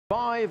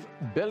$5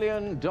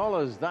 billion.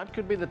 That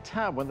could be the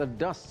tab when the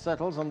dust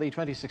settles on the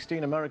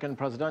 2016 American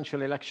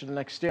presidential election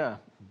next year.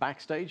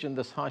 Backstage in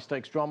this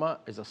high-stakes drama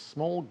is a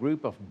small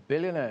group of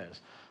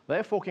billionaires.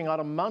 They're forking out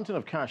a mountain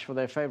of cash for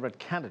their favorite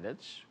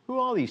candidates. Who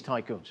are these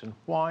tycoons and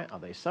why are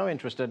they so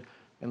interested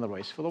in the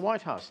race for the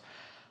White House?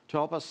 To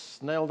help us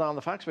nail down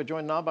the facts, we're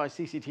joined now by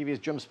CCTV's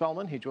Jim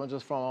Spellman. He joins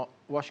us from our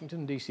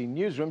Washington, D.C.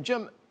 newsroom.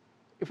 Jim,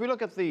 if we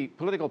look at the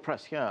political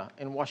press here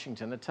in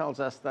Washington, it tells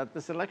us that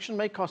this election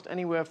may cost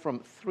anywhere from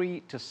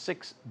 $3 to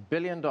 $6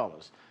 billion.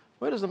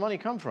 Where does the money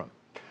come from?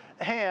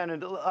 Hey,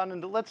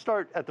 Anand, let's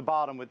start at the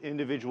bottom with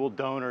individual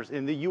donors.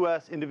 In the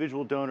U.S.,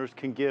 individual donors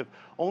can give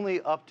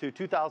only up to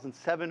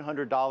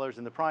 $2,700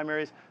 in the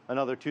primaries,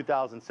 another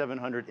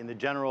 $2,700 in the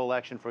general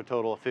election, for a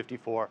total of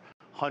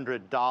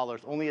 $5,400.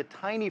 Only a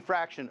tiny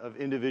fraction of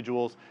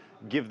individuals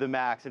give the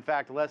max. In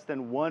fact, less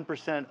than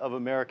 1% of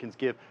Americans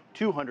give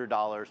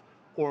 $200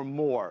 or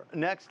more.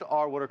 Next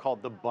are what are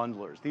called the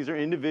bundlers. These are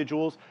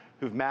individuals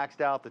who've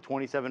maxed out the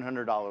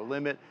 $2,700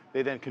 limit.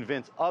 They then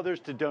convince others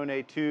to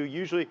donate too.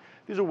 Usually,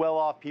 these are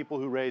well-off people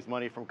who raise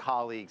money from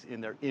colleagues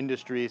in their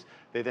industries.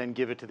 They then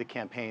give it to the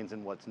campaigns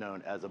in what's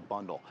known as a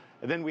bundle.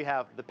 And then we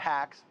have the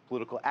PACs,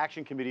 political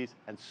action committees,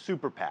 and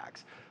super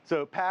PACs.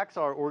 So PACs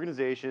are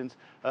organizations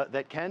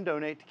that can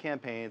donate to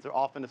campaigns. They're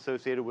often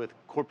associated with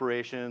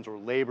corporations or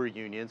labor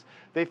unions.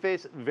 They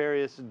face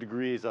various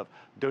degrees of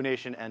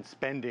donation and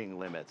spending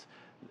limits.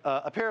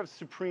 A pair of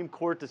Supreme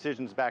Court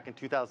decisions back in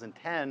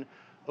 2010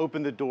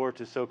 opened the door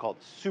to so-called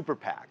super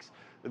PACs.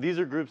 These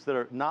are groups that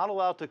are not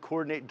allowed to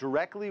coordinate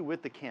directly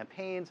with the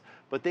campaigns,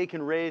 but they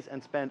can raise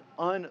and spend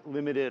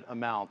unlimited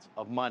amounts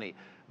of money.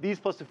 These,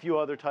 plus a few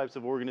other types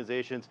of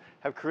organizations,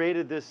 have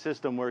created this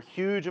system where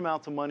huge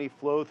amounts of money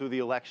flow through the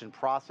election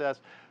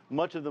process.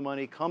 Much of the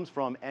money comes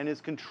from and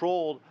is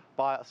controlled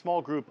by a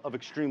small group of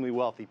extremely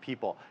wealthy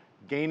people.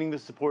 Gaining the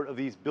support of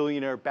these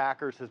billionaire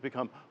backers has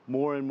become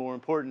more and more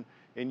important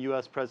in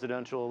U.S.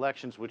 presidential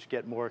elections, which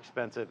get more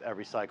expensive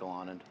every cycle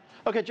on it.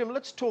 Okay, Jim,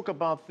 let's talk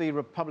about the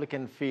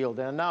Republican field.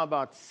 There are now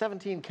about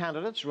 17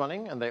 candidates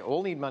running, and they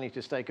all need money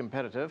to stay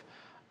competitive.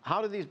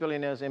 How do these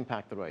billionaires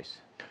impact the race?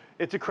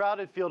 It's a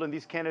crowded field, and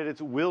these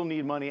candidates will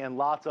need money, and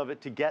lots of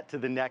it, to get to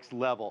the next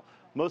level.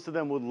 Most of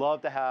them would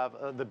love to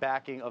have the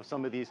backing of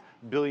some of these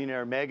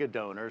billionaire mega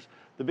donors.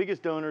 The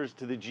biggest donors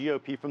to the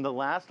GOP from the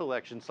last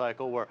election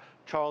cycle were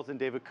Charles and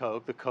David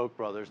Koch, the Koch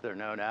brothers they're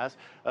known as,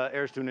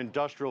 heirs to an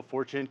industrial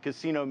fortune,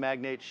 casino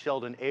magnate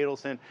Sheldon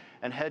Adelson,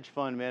 and hedge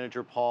fund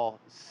manager Paul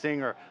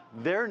Singer.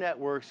 Their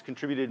networks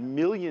contributed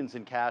millions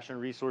in cash and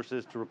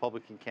resources to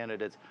Republican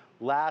candidates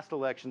last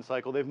election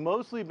cycle. They've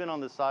mostly been on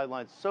the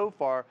sidelines so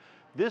far.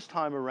 This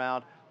time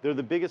around, they're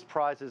the biggest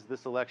prizes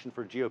this election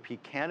for GOP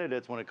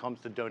candidates when it comes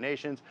to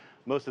donations.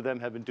 Most of them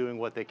have been doing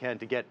what they can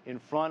to get in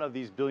front of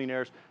these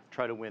billionaires,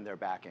 try to win their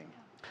backing.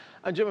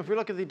 And Jim, if we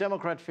look at the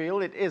Democrat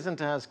field, it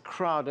isn't as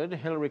crowded.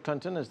 Hillary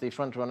Clinton is the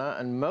front runner,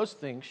 and most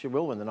think she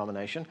will win the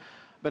nomination.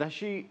 But has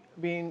she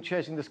been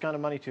chasing this kind of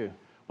money too?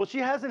 Well, she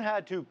hasn't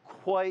had to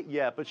quite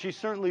yet, but she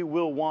certainly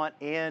will want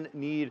and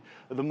need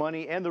the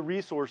money and the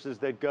resources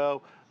that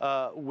go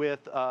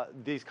with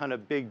these kind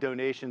of big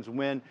donations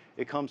when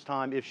it comes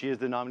time, if she is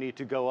the nominee,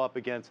 to go up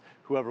against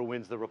whoever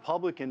wins the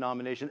Republican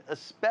nomination,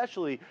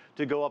 especially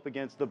to go up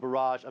against the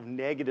barrage of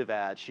negative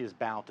ads she is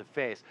bound to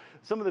face.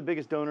 Some of the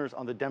biggest donors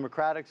on the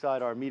Democratic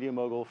side are media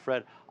mogul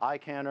Fred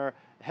Eichner,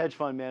 hedge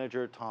fund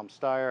manager Tom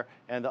Steyer,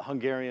 and the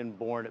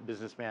Hungarian-born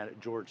businessman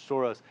George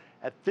Soros.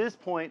 At this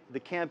point, the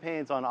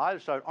campaigns on either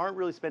side aren't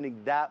really spending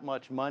that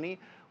much money.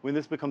 When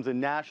this becomes a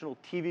national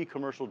TV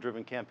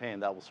commercial-driven campaign,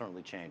 that will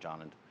certainly change,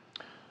 Anand.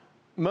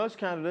 Most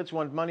candidates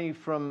want money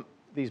from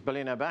these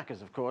billionaire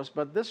backers, of course,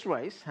 but this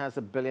race has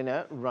a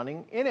billionaire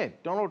running in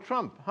it, Donald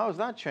Trump. How is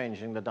that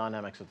changing the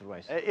dynamics of the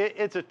race?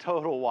 It's a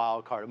total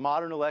wild card.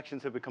 Modern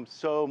elections have become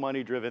so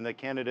money-driven that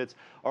candidates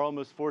are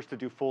almost forced to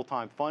do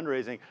full-time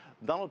fundraising.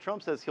 Donald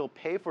Trump says he'll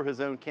pay for his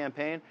own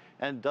campaign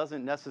and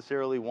doesn't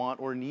necessarily want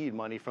or need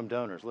money from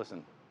donors.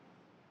 Listen.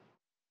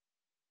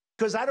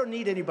 Because I don't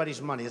need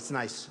anybody's money. It's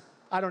nice.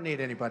 I don't need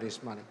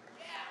anybody's money.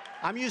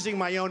 I'm using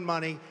my own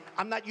money.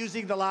 I'm not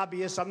using the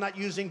lobbyists. I'm not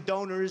using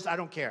donors. I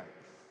don't care.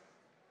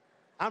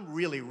 I'm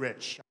really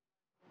rich.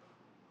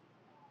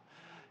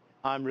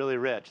 I'm really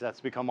rich.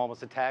 That's become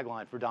almost a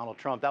tagline for Donald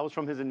Trump. That was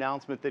from his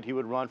announcement that he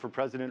would run for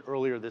president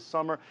earlier this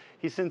summer.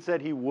 He since said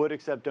he would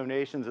accept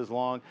donations as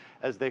long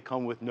as they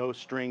come with no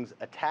strings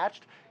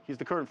attached. He's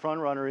the current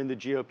frontrunner in the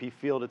GOP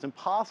field. It's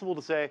impossible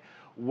to say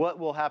what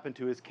will happen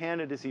to his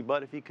candidacy,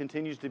 but if he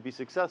continues to be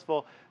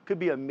successful, it could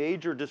be a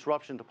major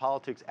disruption to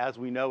politics as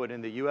we know it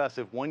in the U.S.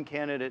 if one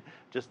candidate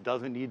just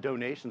doesn't need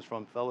donations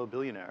from fellow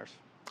billionaires.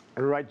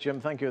 All right, Jim,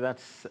 thank you.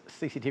 That's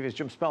CCTV's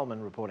Jim Spellman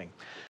reporting.